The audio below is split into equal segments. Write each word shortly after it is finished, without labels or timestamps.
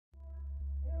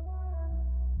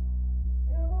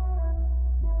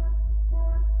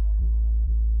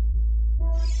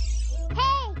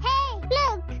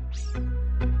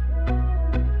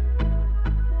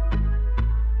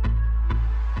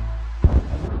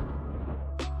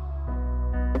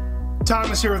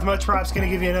Thomas here with Much Props, going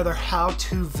to give you another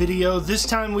how-to video. This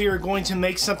time we are going to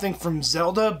make something from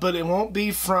Zelda, but it won't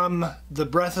be from the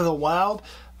Breath of the Wild.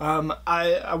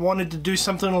 I wanted to do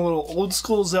something a little old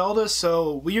school Zelda,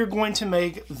 so we are going to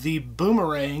make the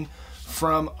Boomerang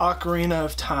from Ocarina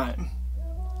of Time.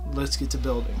 Let's get to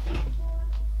building.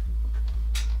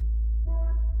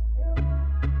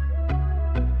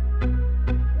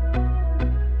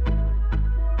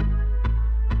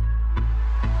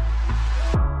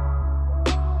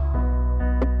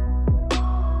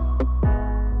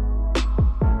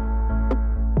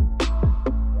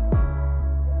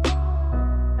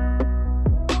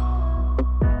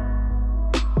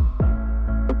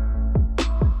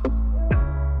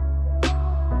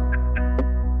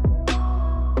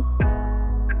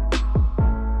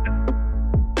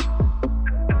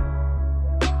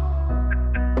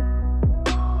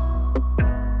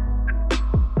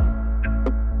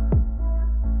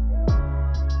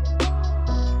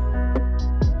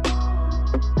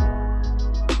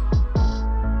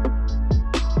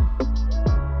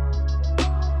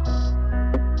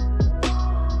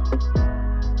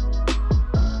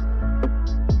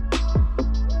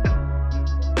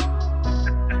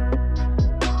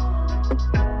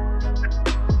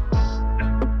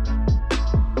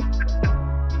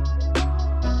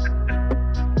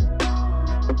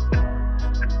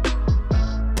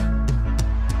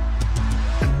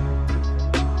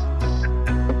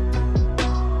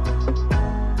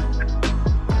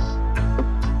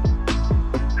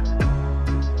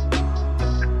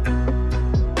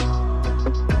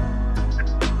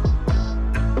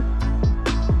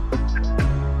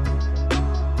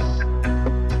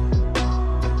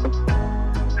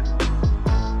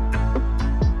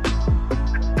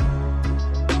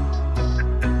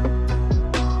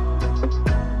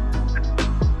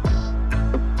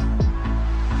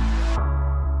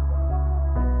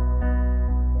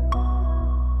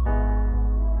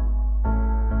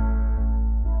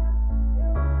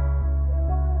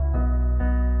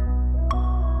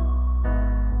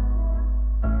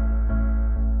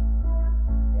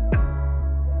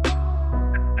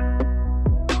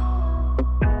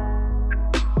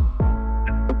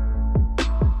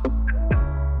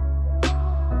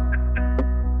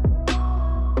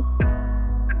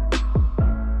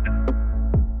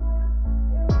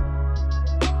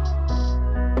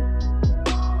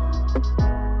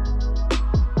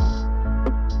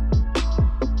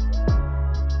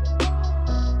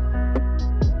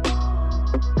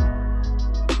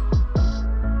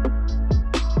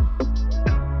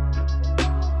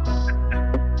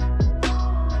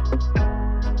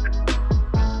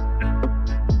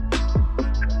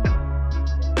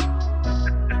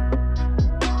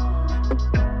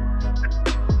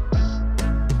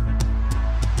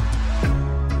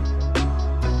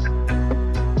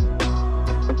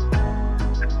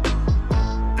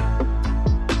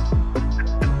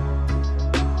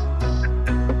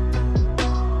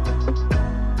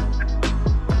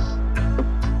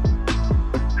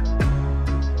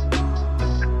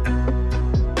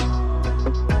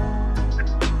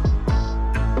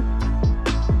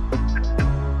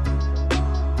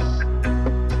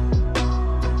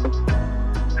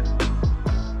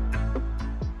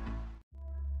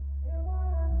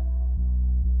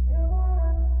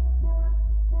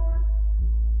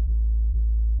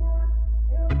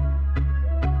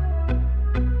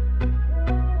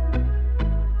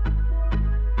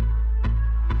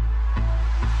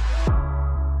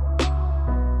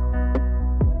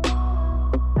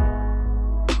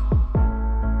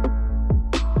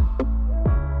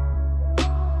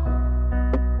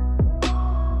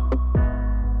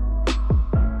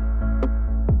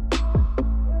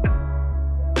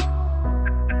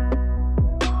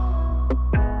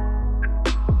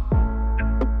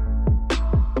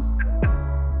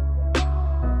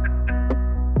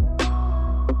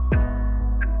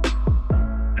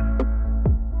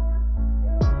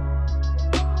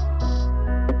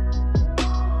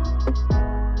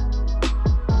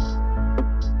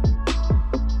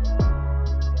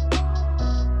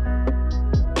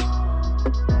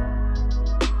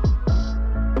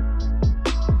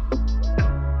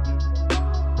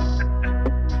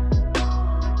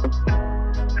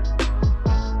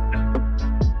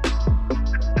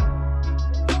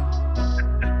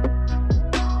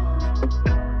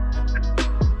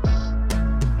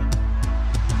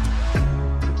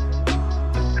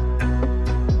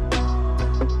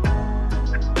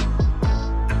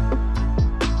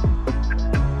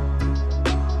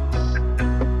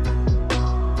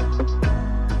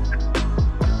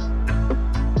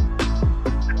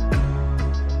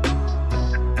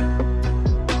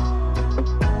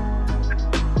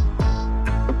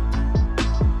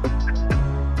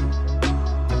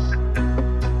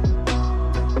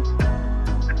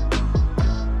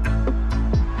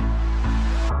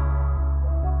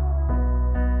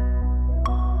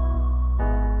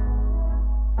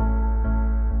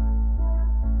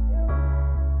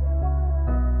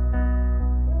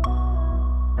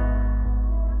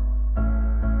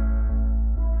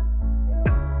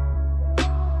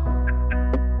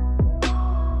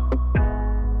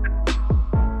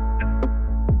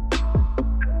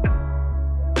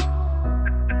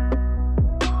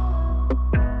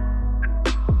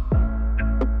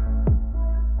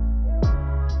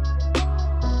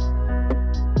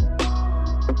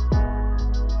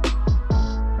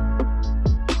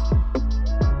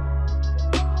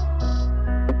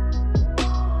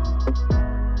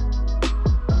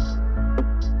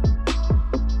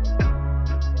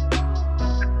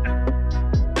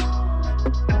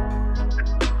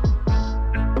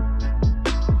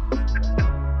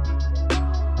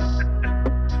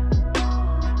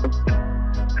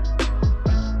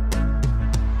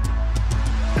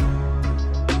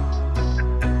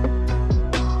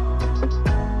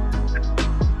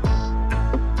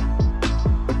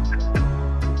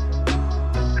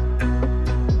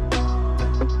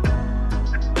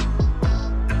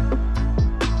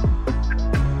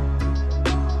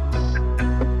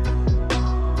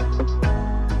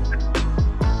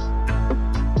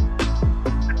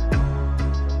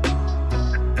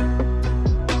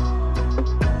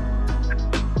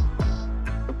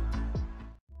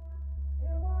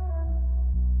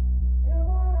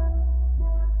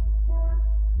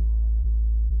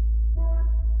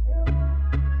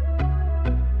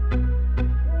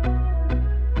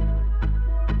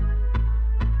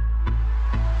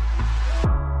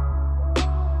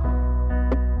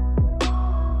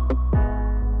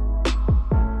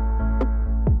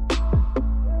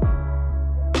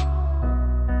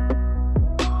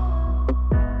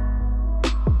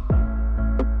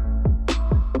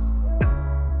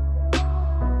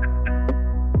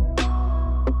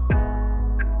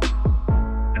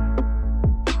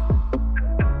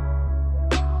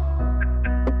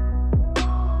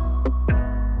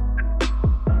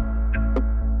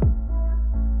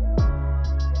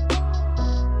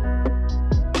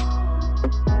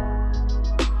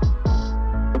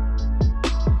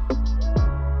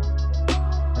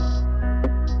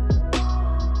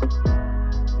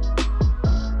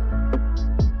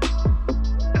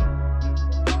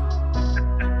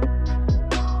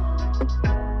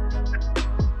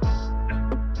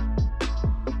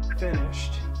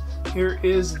 finished. Here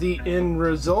is the end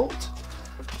result.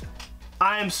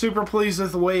 I am super pleased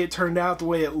with the way it turned out, the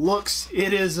way it looks.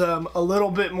 It is a little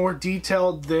bit more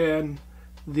detailed than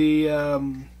the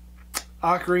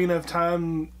Ocarina of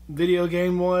Time video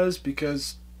game was,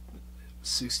 because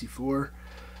 64,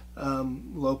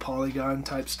 low polygon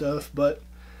type stuff. But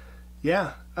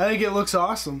yeah, I think it looks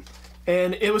awesome.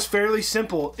 And it was fairly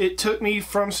simple. It took me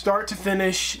from start to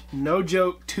finish, no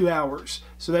joke, 2 hours.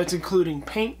 So that's including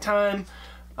paint time.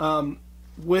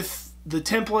 With the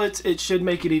templates, it should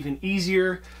make it even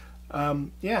easier.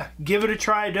 Yeah, give it a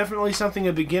try. Definitely something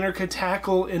a beginner could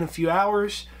tackle in a few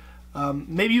hours.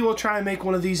 Maybe you will try and make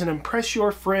one of these and impress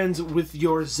your friends with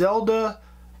your Zelda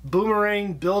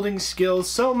Boomerang building skills,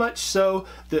 so much so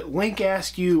that Link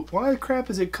asks you, why the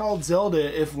crap is it called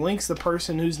Zelda if Link's the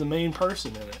person who's the main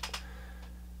person in it?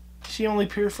 She only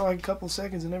appeared for like a couple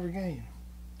seconds in every game.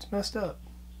 It's messed up.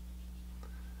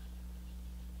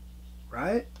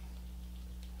 Right?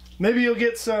 Maybe you'll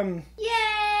get some...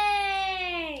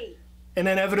 Yay! And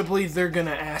inevitably they're going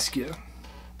to ask you,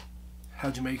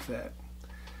 how'd you make that?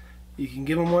 You can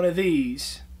give them one of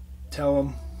these. Tell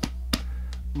them,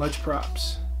 much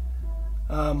props.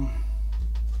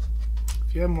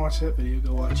 If you haven't watched that video,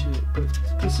 go watch it.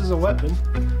 But this is a weapon.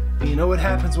 And you know what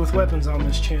happens with weapons on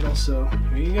this channel, so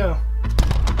here you go.